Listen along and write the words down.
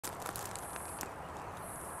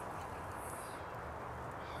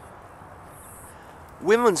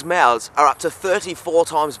Women's mouths are up to 34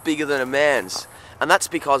 times bigger than a man's, and that's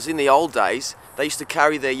because in the old days they used to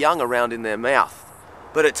carry their young around in their mouth.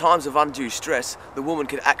 But at times of undue stress, the woman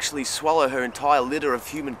could actually swallow her entire litter of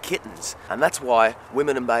human kittens, and that's why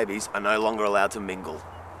women and babies are no longer allowed to mingle.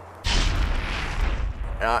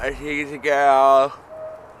 Not as big as a girl.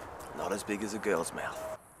 Not as big as a girl's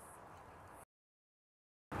mouth.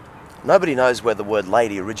 Nobody knows where the word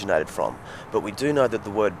lady originated from, but we do know that the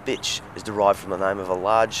word bitch is derived from the name of a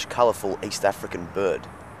large, colourful East African bird.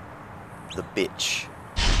 The bitch.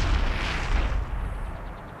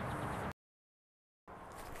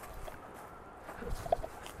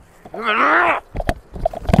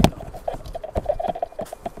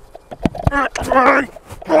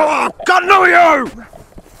 God know you!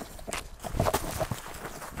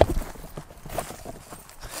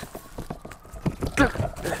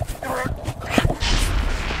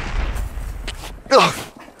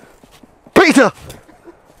 Peter!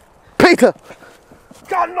 Peter!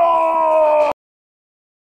 God no!